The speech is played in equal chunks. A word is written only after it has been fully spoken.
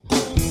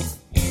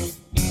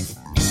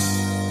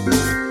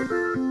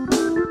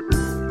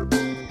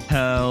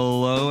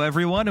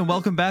everyone, and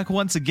welcome back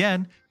once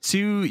again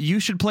to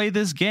You Should Play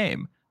This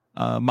Game.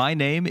 My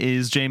name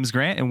is James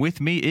Grant, and with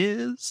me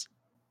is...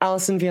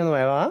 Allison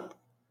Villanueva.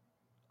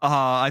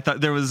 I thought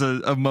there was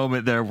a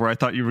moment there where I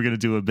thought you were going to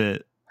do a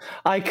bit.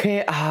 I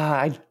can't.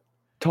 I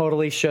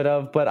totally should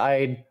have, but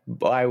I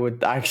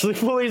would actually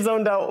fully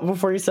zoned out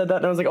before you said that,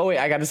 and I was like, oh wait,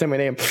 I got to say my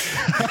name.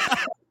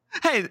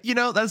 Hey,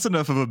 that's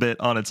enough of a bit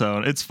on its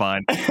own. It's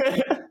fine.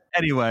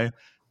 Anyway,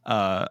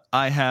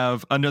 I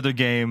have another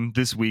game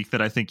this week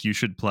that I think you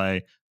should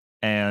play.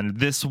 And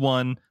this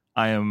one,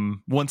 I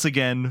am once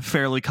again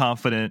fairly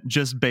confident,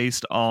 just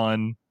based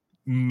on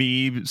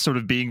me sort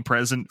of being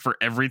present for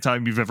every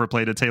time you've ever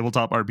played a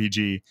tabletop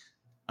RPG,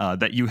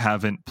 that you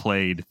haven't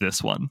played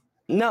this one.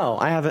 No,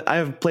 I haven't. I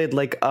have played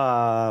like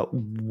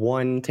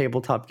one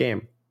tabletop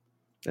game,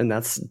 and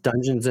that's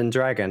Dungeons and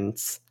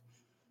Dragons.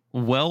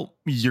 Well,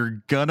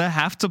 you're gonna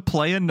have to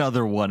play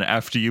another one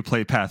after you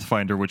play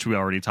Pathfinder, which we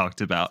already talked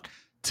about.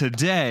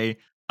 Today,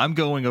 I'm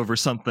going over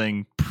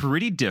something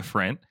pretty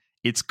different.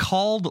 It's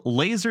called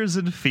Lasers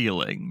and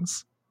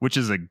Feelings, which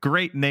is a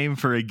great name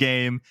for a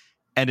game,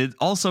 and it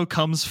also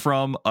comes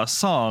from a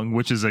song,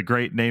 which is a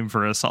great name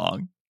for a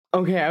song.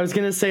 Okay, I was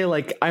gonna say,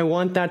 like, I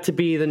want that to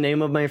be the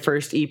name of my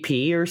first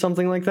EP or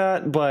something like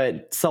that,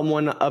 but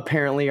someone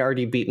apparently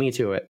already beat me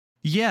to it.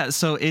 Yeah,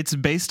 so it's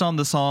based on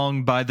the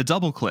song by the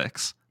Double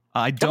Clicks.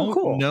 I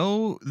don't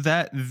know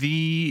that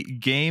the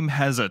game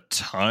has a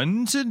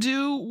ton to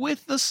do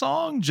with the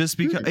song, just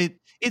because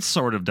it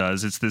sort of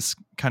does. It's this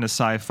kind of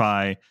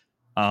sci-fi.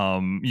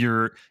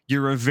 You're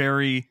a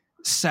very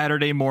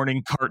Saturday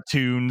morning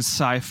cartoon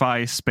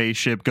sci-fi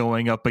spaceship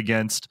going up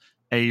against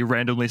a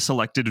randomly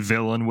selected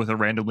villain with a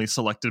randomly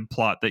selected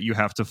plot that you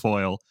have to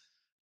foil.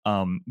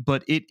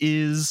 But it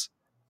is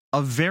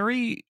a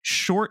very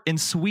short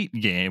and sweet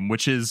game,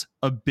 which is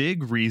a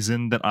big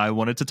reason that I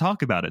wanted to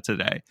talk about it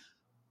today.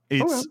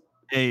 It's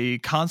a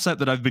concept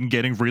that I've been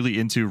getting really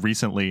into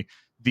recently,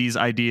 these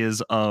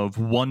ideas of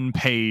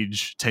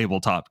one-page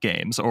tabletop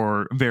games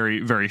or very,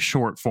 very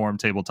short-form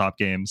tabletop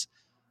games.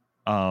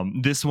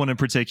 This one in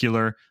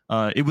particular,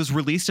 it was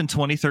released in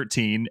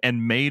 2013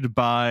 and made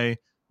by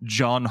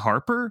John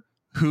Harper,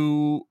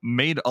 who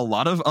made a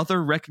lot of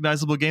other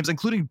recognizable games,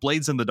 including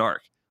Blades in the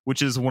Dark,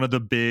 which is one of the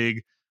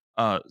big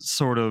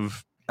sort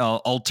of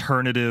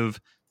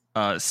alternative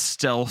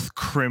stealth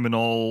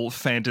criminal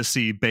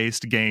fantasy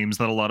based games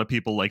that a lot of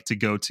people like to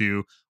go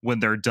to when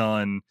they're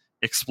done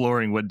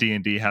exploring what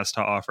D&D has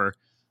to offer.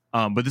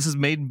 But this is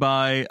made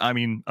by,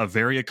 a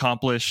very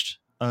accomplished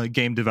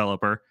game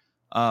developer.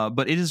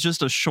 But it is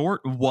just a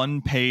short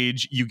one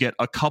page. You get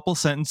a couple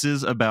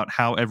sentences about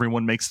how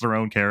everyone makes their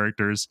own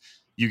characters.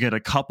 You get a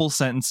couple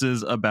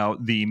sentences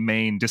about the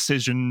main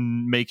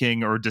decision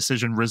making or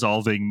decision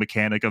resolving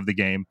mechanic of the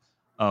game,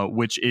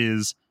 which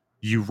is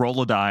you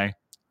roll a die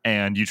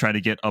and you try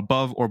to get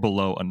above or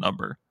below a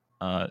number.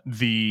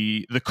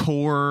 The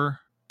core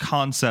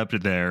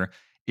concept there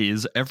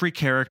is every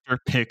character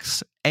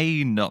picks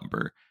a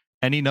number,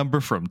 any number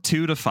from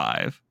 2 to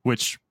 5,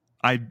 which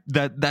I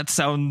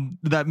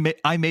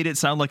made it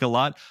sound like a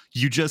lot.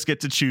 You just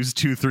get to choose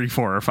 2, 3,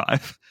 4, or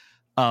 5.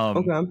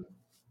 Okay.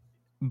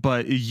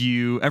 But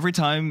every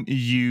time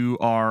you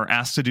are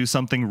asked to do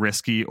something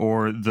risky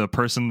or the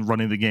person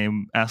running the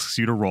game asks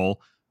you to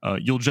roll,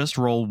 you'll just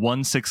roll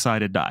one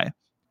 6-sided die.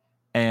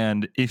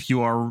 And if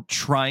you are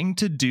trying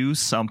to do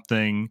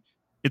something,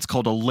 it's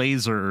called a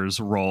lasers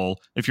roll.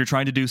 If you're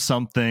trying to do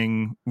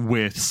something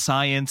with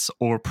science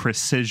or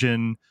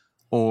precision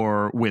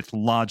or with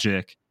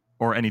logic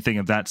or anything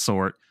of that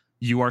sort,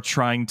 you are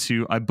trying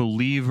to, I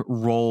believe,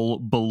 roll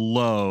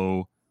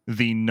below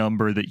the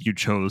number that you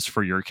chose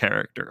for your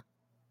character.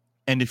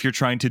 And if you're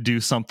trying to do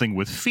something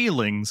with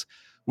feelings,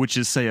 which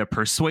is, say, a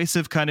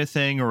persuasive kind of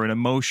thing or an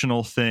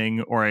emotional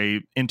thing or a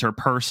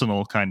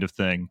interpersonal kind of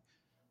thing,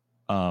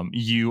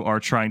 you are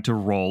trying to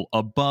roll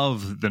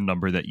above the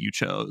number that you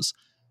chose.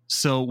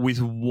 So with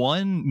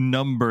one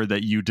number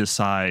that you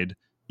decide,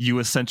 you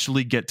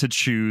essentially get to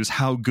choose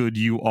how good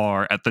you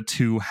are at the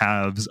two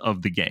halves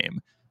of the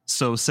game.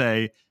 So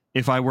say,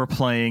 if I were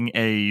playing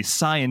a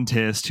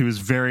scientist who is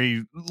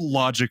very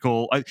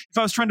logical, if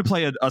I was trying to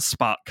play a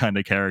Spot kind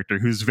of character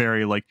who's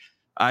very like,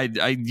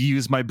 I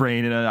use my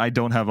brain and I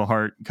don't have a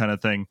heart kind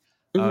of thing,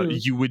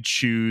 you would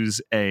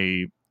choose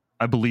I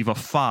believe a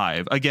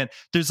 5. Again,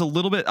 there's a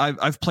little bit,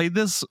 I've played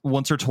this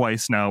once or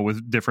twice now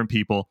with different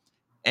people,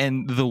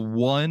 and the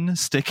one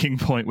sticking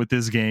point with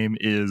this game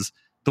is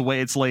the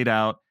way it's laid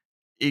out.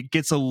 It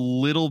gets a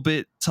little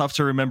bit tough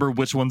to remember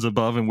which one's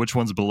above and which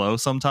one's below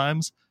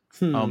sometimes.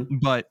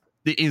 But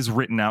it is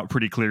written out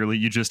pretty clearly.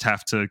 You just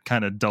have to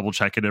kind of double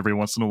check it every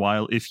once in a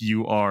while if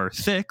you are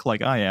thick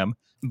like I am.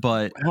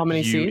 But how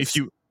many C's? If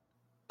you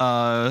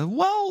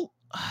well,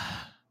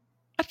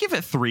 I'd give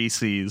it 3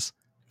 C's,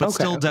 but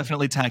still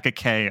definitely tack a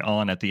K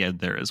on at the end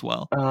there as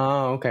well.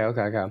 Oh,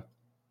 okay.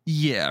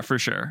 Yeah, for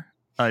sure.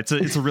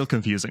 It's a real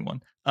confusing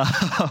one.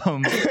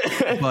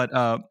 But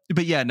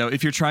yeah, no,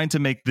 if you're trying to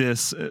make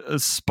this a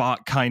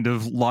Spot kind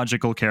of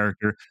logical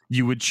character,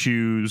 you would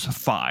choose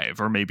 5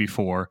 or maybe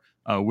 4.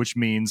 which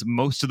means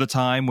most of the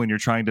time when you're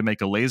trying to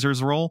make a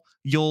lasers roll,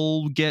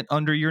 you'll get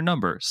under your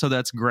number. So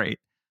that's great.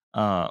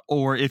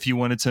 Or if you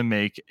wanted to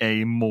make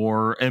a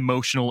more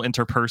emotional,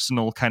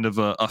 interpersonal kind of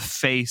a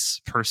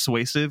face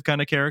persuasive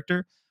kind of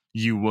character,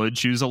 you would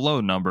choose a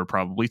low number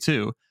probably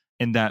too.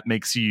 And that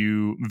makes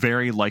you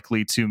very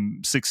likely to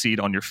succeed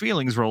on your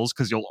feelings rolls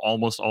because you'll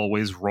almost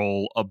always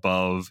roll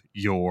above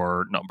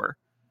your number.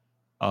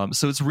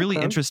 So it's really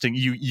interesting.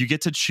 You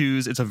get to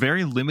choose. It's a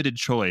very limited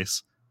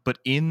choice, but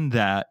in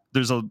that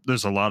there's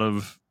a lot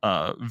of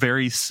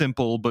very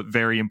simple but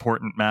very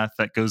important math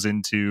that goes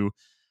into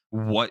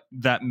what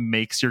that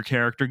makes your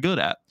character good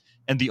at.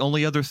 And the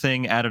only other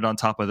thing added on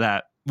top of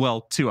that,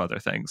 well, two other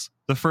things.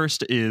 The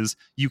first is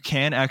you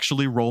can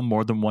actually roll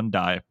more than one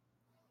die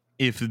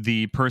if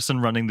the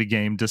person running the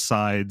game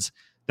decides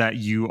that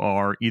you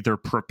are either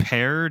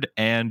prepared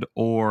and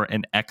or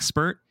an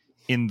expert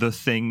in the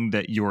thing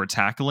that you're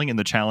tackling and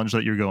the challenge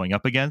that you're going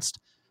up against.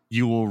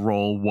 You will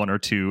roll one or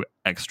two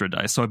extra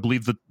dice. So I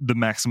believe the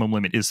maximum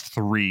limit is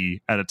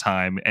 3 at a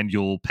time, and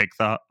you'll pick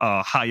the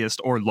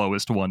highest or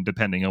lowest one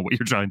depending on what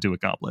you're trying to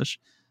accomplish.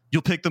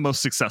 You'll pick the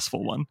most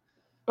successful one.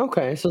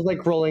 Okay, so it's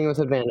like rolling with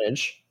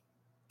advantage.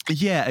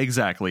 Yeah,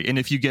 exactly. And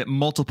if you get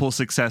multiple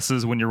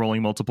successes when you're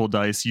rolling multiple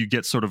dice, you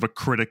get sort of a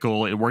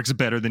critical, it works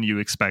better than you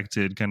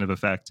expected kind of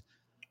effect.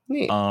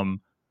 Neat.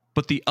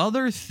 But the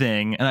other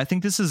thing, and I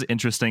think this is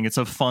interesting, it's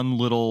a fun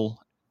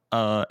little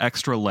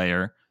extra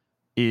layer,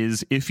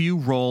 is if you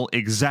roll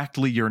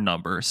exactly your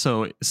number.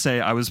 So say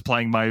I was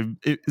playing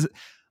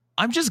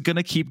I'm just going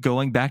to keep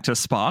going back to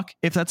Spock,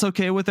 if that's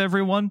okay with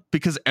everyone,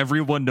 because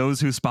everyone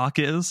knows who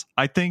Spock is,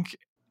 I think.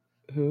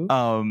 Who?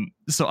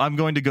 So I'm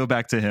going to go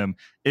back to him.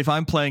 If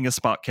I'm playing a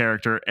Spock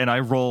character and I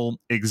roll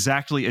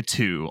exactly a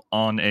 2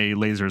 on a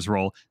lasers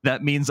roll,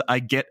 that means I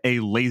get a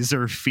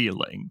laser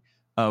feeling,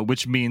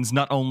 which means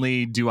not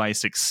only do I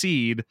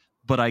succeed,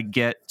 but I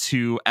get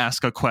to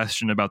ask a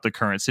question about the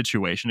current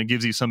situation. It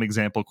gives you some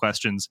example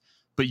questions,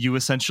 but you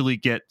essentially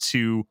get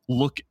to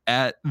look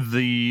at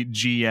the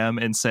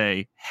GM and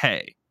say,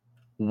 hey,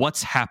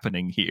 what's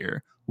happening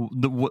here?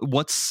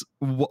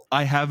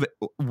 I have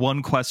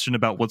one question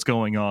about what's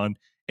going on,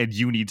 and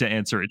you need to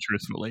answer it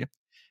truthfully.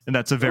 And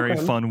that's a very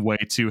fun way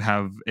to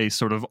have a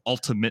sort of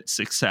ultimate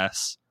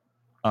success,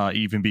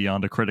 even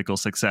beyond a critical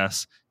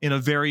success, in a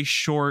very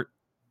short,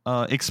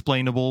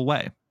 explainable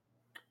way.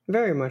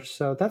 Very much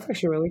so. That's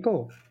actually really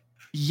cool.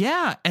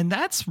 Yeah, and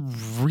that's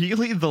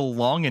really the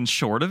long and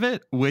short of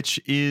it, which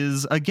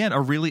is, again,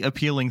 a really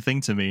appealing thing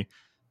to me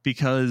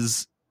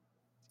because,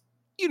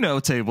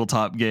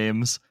 tabletop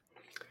games,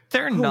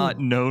 they're not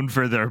known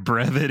for their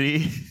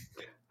brevity.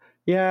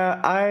 Yeah,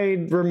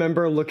 I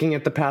remember looking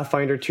at the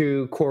Pathfinder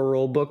 2 core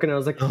rule book and I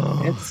was like,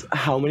 it's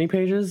how many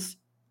pages?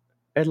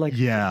 And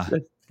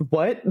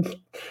what?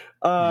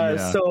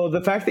 So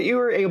the fact that you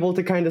were able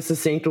to kind of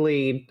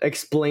succinctly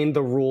explain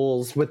the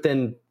rules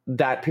within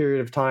that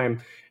period of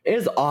time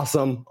is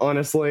awesome,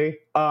 honestly.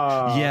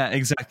 Yeah,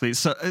 exactly.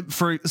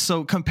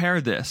 So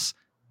compare this.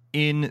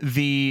 In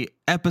the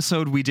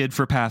episode we did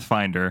for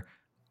Pathfinder,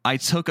 I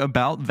took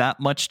about that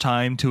much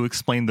time to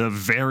explain the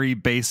very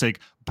basic,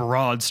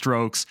 broad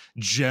strokes,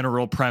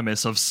 general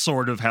premise of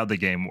sort of how the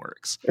game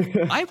works.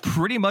 I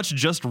pretty much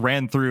just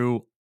ran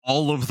through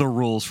all of the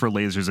rules for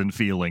lasers and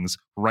feelings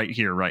right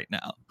here, right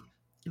now.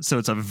 So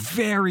it's a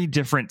very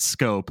different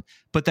scope,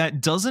 but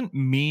that doesn't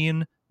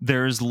mean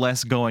there's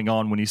less going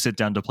on when you sit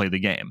down to play the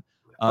game.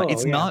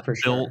 It's not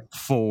built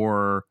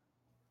for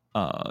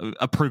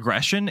a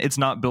progression. It's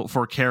not built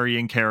for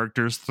carrying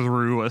characters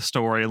through a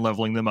story and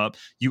leveling them up.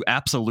 You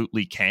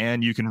absolutely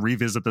can. You can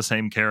revisit the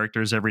same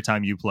characters every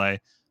time you play.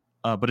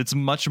 But it's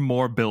much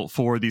more built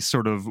for these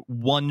sort of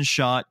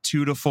one-shot,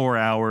 2 to 4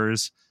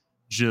 hours,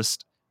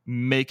 just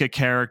make a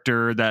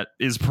character that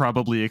is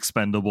probably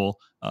expendable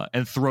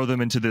and throw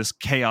them into this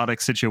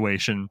chaotic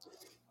situation.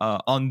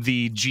 On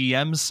the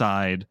GM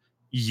side,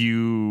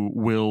 you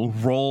will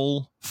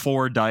roll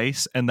 4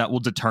 dice, and that will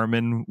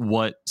determine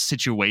what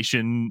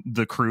situation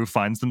the crew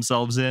finds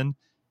themselves in.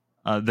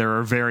 There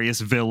are various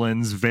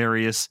villains,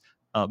 various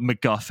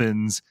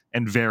MacGuffins,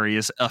 and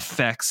various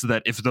effects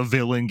that if the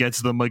villain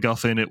gets the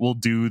MacGuffin, it will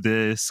do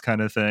this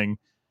kind of thing.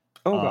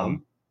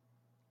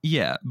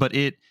 Yeah, but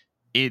it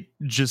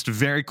just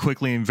very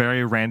quickly and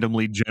very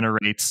randomly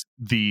generates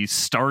the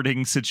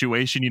starting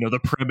situation, the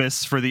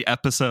premise for the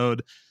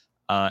episode,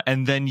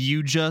 and then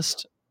you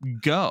just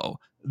go.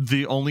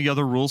 The only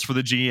other rules for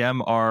the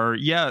GM are,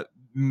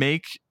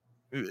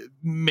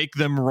 make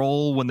them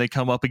roll when they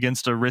come up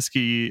against a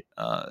risky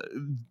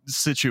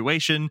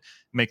situation,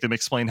 make them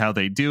explain how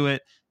they do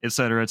it,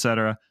 etc.,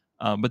 etc.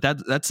 But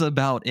that's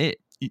about it.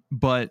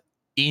 But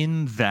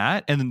in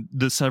that, and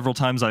the several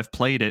times I've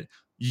played it,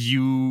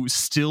 you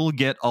still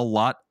get a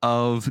lot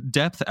of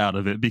depth out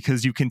of it,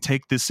 because you can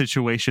take this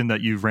situation that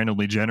you've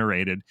randomly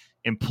generated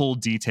and pull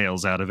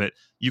details out of it.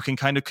 You can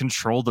kind of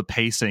control the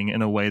pacing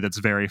in a way that's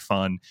very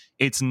fun.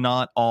 It's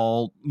not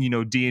all,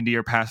 D&D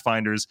or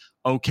Pathfinders.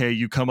 Okay,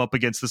 you come up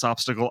against this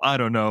obstacle. I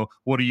don't know.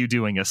 What are you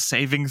doing? A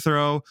saving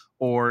throw?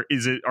 Or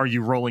are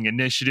you rolling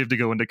initiative to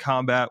go into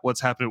combat?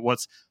 What's happening?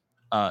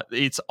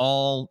 It's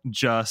all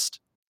just,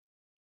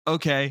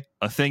 okay,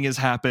 a thing has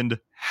happened.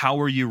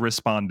 How are you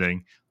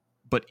responding?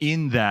 But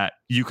in that,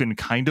 you can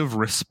kind of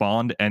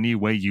respond any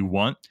way you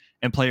want,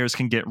 and players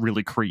can get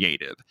really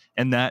creative.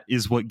 And that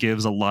is what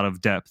gives a lot of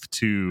depth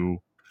to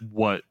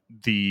what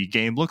the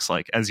game looks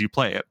like as you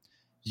play it.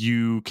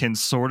 You can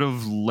sort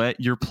of let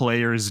your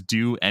players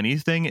do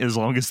anything as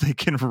long as they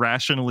can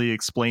rationally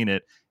explain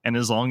it. And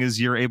as long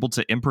as you're able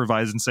to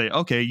improvise and say,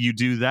 okay, you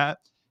do that,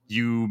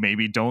 you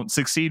maybe don't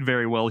succeed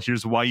very well.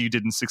 Here's why you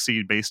didn't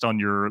succeed based on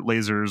your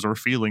lasers or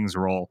feelings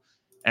roll.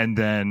 And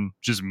then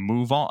just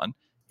move on.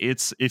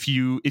 It's if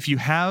you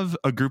have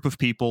a group of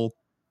people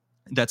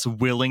that's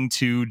willing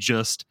to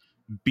just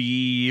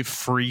be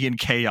free and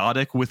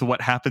chaotic with what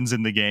happens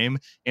in the game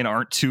and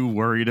aren't too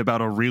worried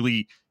about a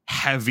really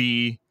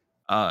heavy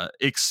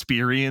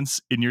experience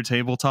in your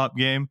tabletop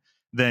game,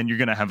 then you're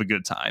going to have a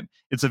good time.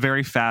 It's a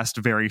very fast,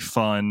 very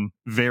fun,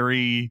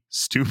 very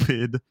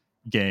stupid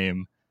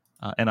game,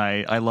 and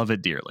I love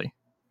it dearly.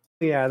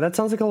 Yeah, that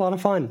sounds like a lot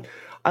of fun.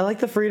 I like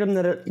the freedom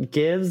that it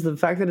gives, the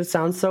fact that it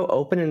sounds so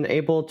open and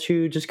able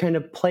to just kind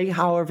of play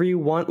however you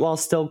want while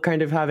still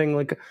kind of having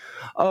like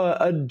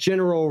a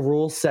general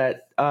rule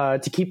set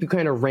to keep you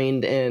kind of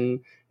reined in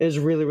is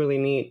really, really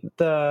neat.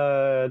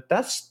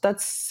 That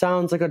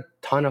sounds like a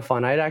ton of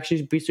fun. I'd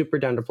actually be super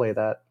down to play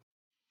that.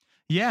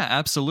 Yeah,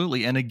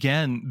 absolutely. And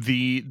again,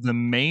 the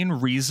main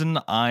reason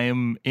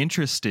I'm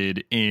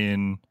interested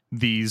in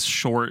these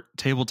short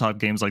tabletop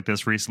games like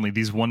this recently,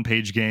 these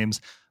one-page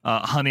games,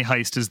 Honey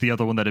Heist is the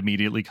other one that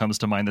immediately comes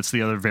to mind. That's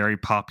the other very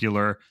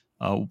popular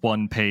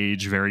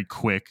one-page, very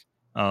quick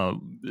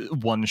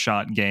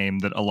one-shot game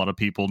that a lot of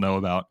people know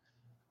about.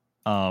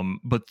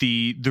 But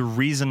the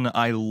reason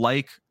I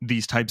like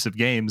these types of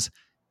games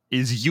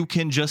is you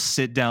can just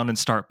sit down and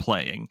start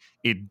playing.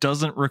 It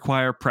doesn't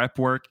require prep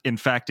work. In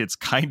fact, it's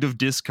kind of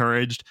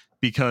discouraged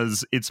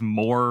because it's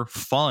more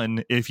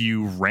fun if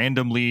you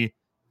randomly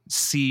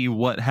see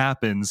what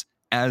happens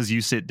as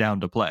you sit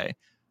down to play.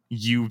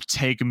 You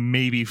take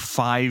maybe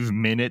 5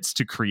 minutes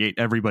to create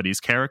everybody's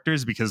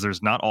characters because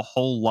there's not a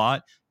whole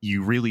lot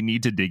you really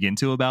need to dig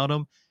into about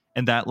them.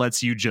 And that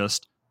lets you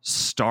just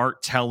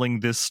start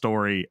telling this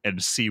story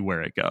and see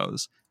where it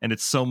goes. And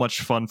it's so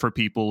much fun for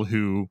people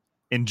who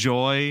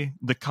enjoy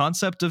the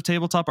concept of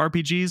tabletop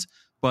RPGs,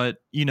 but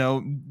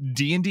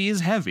D&D is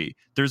heavy.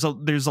 There's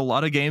a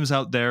lot of games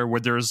out there where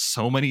there's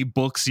so many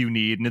books you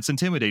need, and it's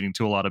intimidating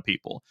to a lot of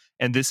people.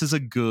 And this is a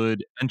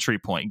good entry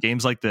point.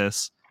 Games like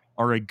this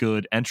are a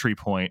good entry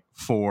point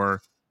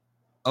for,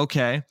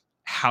 okay,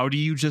 how do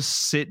you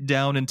just sit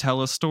down and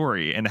tell a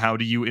story, and how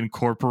do you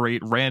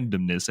incorporate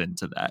randomness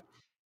into that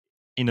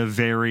in a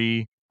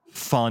very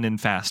fun and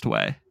fast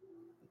way?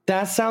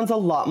 That sounds a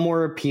lot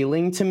more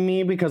appealing to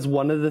me, because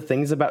one of the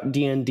things about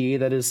D&D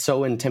that is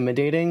so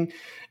intimidating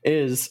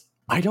is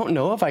I don't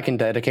know if I can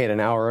dedicate an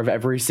hour of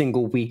every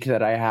single week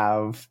that I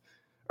have,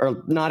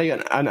 or not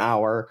even an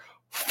hour,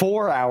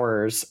 4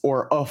 hours,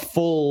 or a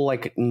full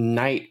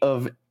night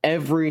of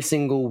every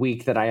single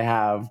week that I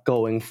have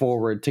going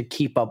forward to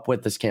keep up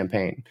with this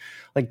campaign.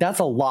 That's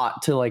a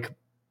lot to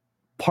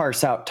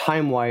parse out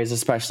time-wise,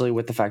 especially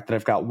with the fact that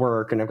I've got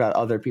work and I've got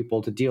other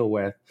people to deal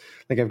with.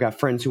 I've got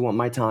friends who want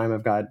my time.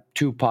 I've got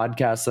 2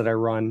 podcasts that I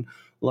run,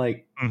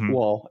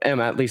 well, am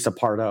at least a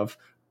part of.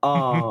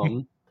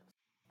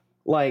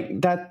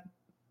 That,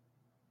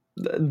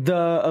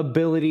 the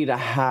ability to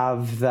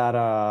have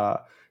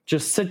that,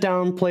 just sit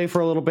down, play for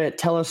a little bit,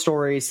 tell a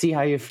story, see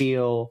how you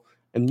feel,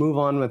 and move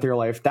on with your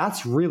life.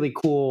 That's really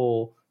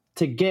cool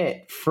to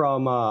get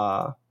from,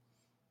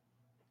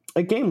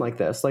 a game like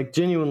this.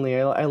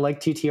 Genuinely, I like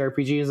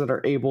TTRPGs that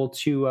are able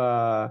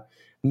to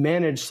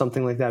manage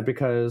something like that,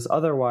 because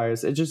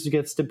otherwise it just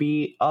gets to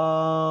be a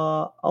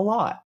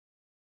lot.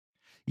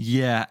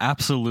 Yeah,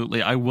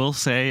 absolutely. I will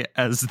say,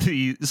 as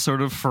the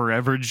sort of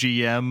forever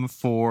GM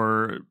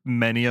for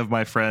many of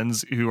my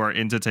friends who are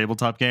into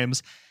tabletop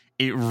games,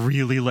 it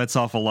really lets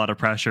off a lot of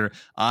pressure.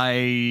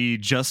 I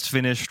just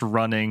finished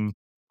running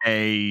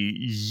a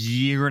 1.5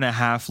 year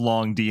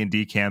long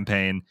D&D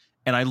campaign,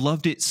 and I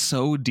loved it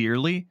so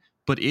dearly,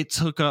 but it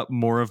took up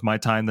more of my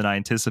time than I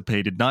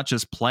anticipated, not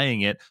just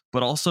playing it,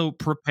 but also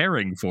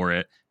preparing for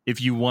it.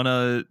 If you want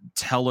to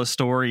tell a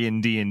story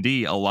in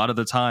D&D, a lot of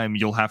the time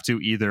you'll have to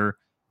either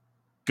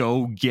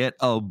go get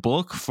a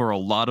book for a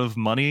lot of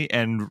money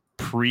and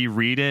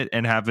pre-read it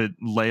and have it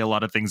lay a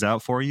lot of things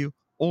out for you,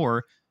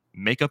 or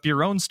make up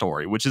your own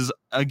story, which is,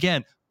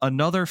 again,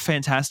 another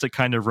fantastic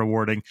kind of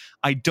rewarding.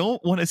 I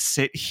don't want to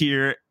sit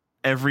here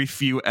every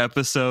few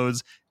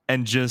episodes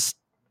and just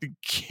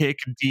kick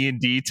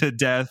D&D to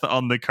death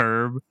on the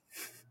curb.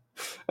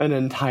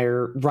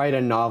 write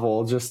a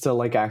novel just to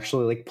like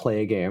actually like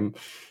play a game.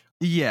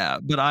 Yeah,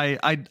 but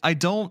I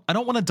don't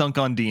want to dunk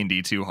on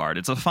D&D too hard.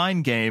 It's a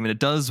fine game and it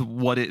does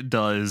what it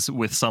does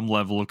with some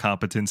level of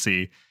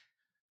competency.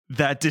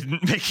 That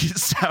didn't make it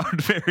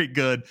sound very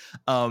good.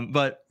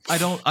 But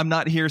I'm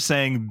not here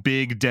saying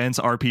big dense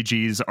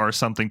RPGs are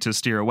something to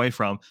steer away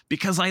from,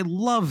 because I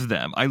love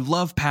them. I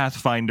love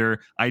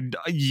Pathfinder.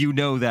 You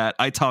know that.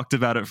 I talked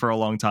about it for a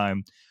long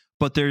time.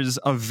 But there's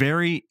a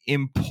very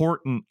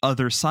important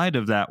other side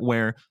of that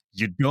where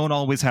you don't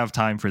always have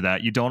time for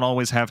that. You don't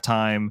always have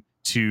time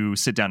to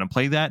sit down and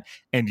play that,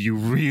 and you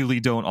really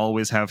don't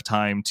always have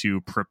time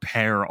to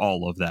prepare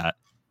all of that.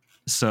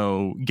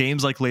 So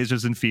games like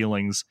Lasers and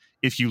Feelings,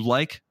 if you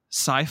like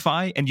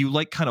sci-fi and you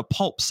like kind of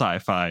pulp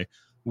sci-fi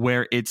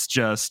where it's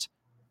just,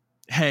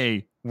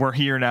 hey, we're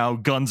here now,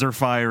 guns are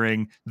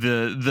firing,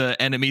 the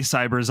enemy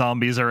cyber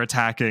zombies are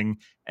attacking,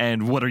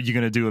 and what are you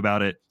going to do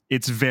about it?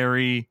 It's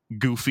very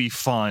goofy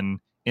fun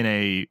in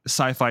a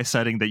sci-fi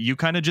setting that you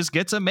kind of just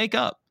get to make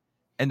up,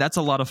 and that's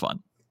a lot of fun.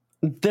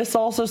 This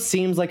also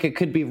seems like it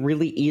could be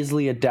really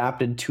easily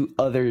adapted to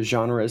other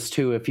genres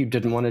too. If you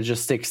didn't want to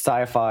just stick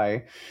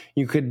sci-fi,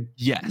 you could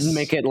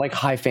make it like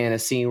high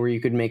fantasy, where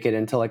you could make it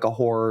into like a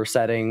horror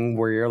setting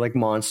where you're like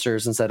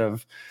monsters instead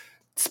of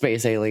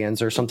space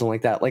aliens or something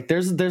like that. Like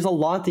there's a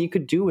lot that you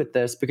could do with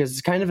this, because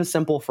it's kind of a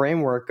simple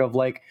framework of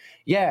like,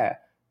 yeah,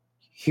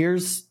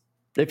 here's,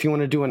 if you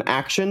want to do an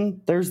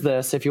action, there's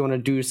this. If you want to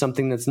do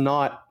something that's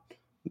not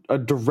a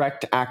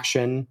direct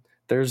action,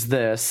 there's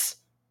this.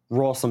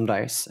 Roll some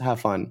dice,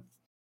 have fun.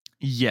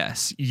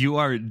 Yes, you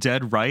are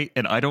dead right.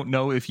 And I don't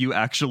know if you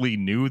actually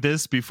knew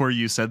this before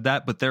you said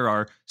that, but there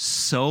are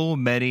so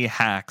many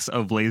hacks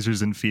of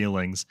Lasers and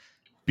Feelings,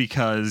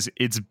 because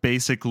it's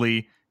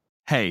basically,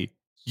 hey,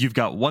 you've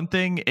got one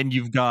thing and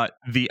you've got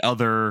the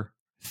other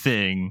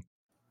thing,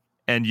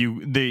 and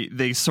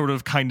they sort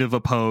of kind of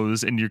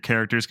oppose, and your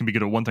characters can be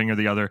good at one thing or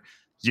the other.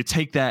 You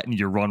take that and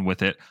you run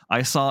with it.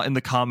 I saw in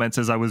the comments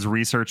as I was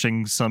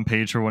researching some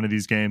page for one of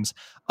these games,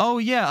 oh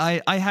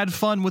yeah, I had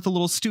fun with a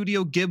little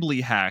Studio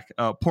Ghibli hack,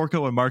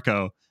 Porco and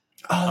Marco.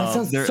 Oh, that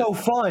sounds so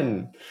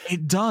fun.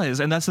 It does.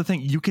 And that's the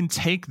thing. You can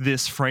take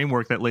this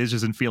framework that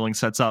Lasers and Feelings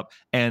sets up,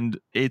 and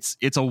it's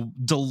a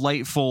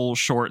delightful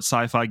short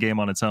sci-fi game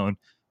on its own.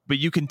 But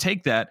you can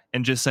take that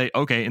and just say,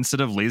 okay,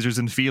 instead of Lasers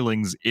and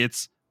Feelings,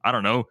 it's, I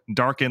don't know,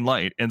 Dark and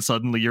Light. And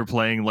suddenly you're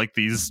playing like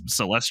these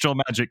celestial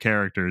magic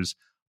characters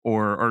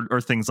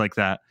or things like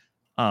that.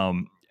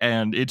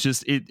 And it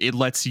just, it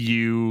lets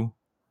you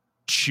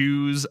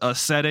choose a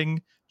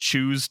setting,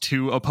 choose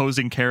two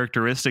opposing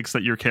characteristics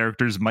that your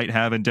characters might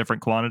have in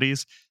different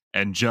quantities,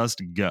 and just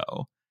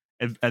go.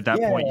 At that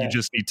point, you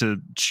just need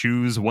to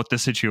choose what the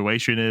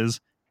situation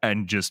is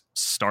and just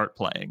start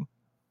playing.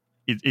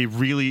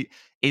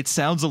 It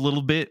sounds a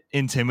little bit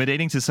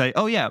intimidating to say,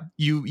 oh yeah,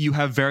 you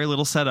have very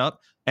little set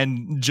up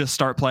and just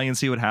start playing and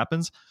see what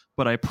happens.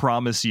 But I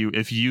promise you,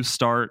 if you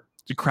start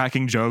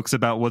cracking jokes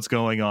about what's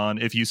going on,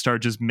 if you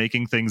start just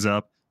making things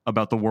up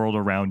about the world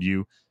around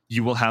you,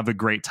 you will have a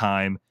great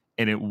time,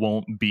 and it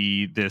won't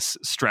be this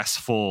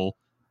stressful,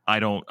 I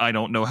don't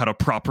know how to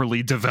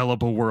properly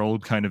develop a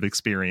world kind of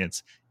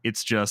experience.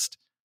 It's just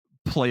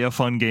play a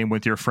fun game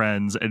with your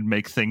friends and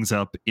make things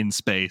up in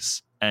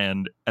space,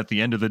 and at the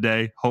end of the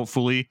day,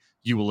 hopefully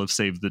you will have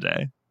saved the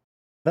day.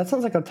 That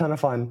sounds like a ton of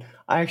fun.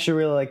 I actually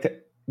really like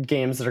the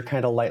games that are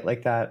kind of light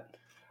like that.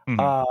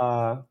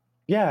 Mm-hmm.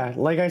 Yeah,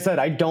 like I said,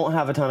 I don't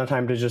have a ton of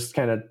time to just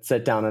kind of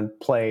sit down and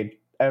play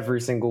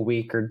every single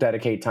week or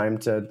dedicate time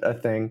to a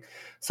thing.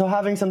 So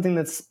having something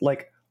that's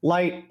like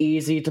light,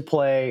 easy to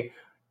play,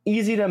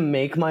 easy to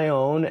make my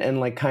own and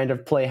like kind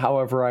of play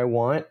however I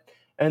want,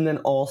 and then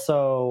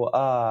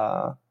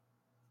also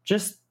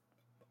just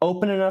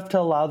open enough to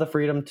allow the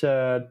freedom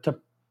to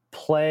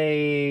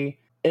play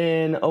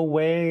in a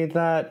way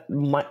that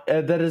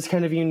that is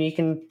kind of unique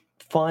and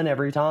fun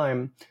every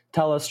time.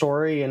 Tell a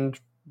story and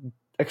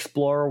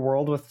explore a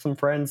world with some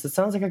friends. It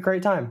sounds like a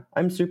great time.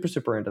 I'm super,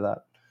 super into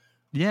that.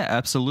 Yeah,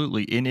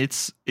 absolutely. And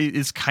it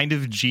is kind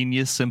of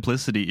genius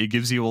simplicity. It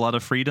gives you a lot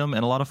of freedom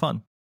and a lot of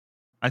fun.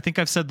 I think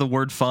I've said the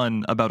word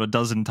fun about a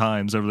dozen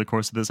times over the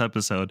course of this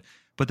episode,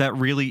 but that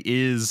really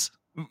is,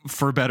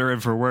 for better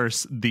and for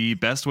worse, the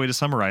best way to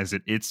summarize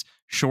it. It's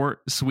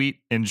short,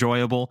 sweet,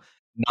 enjoyable,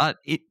 not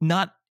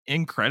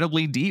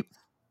incredibly deep,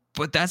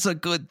 but that's a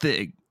good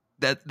thing.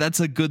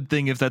 That's a good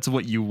thing if that's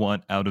what you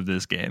want out of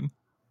this game.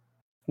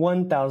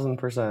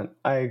 1000%.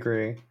 I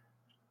agree.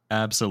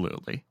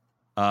 Absolutely.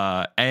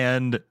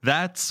 And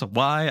that's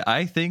why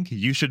I think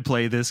you should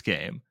play this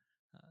game.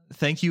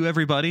 Thank you,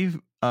 everybody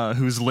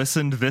who's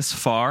listened this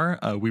far.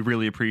 We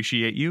really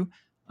appreciate you.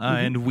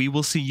 And we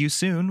will see you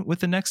soon with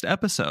the next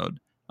episode.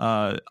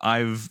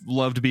 I've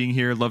loved being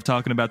here, loved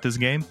talking about this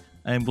game,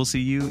 and we'll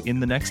see you in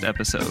the next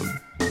episode.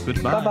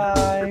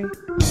 Goodbye.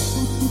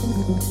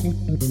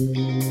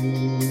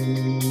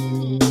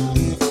 Bye-bye.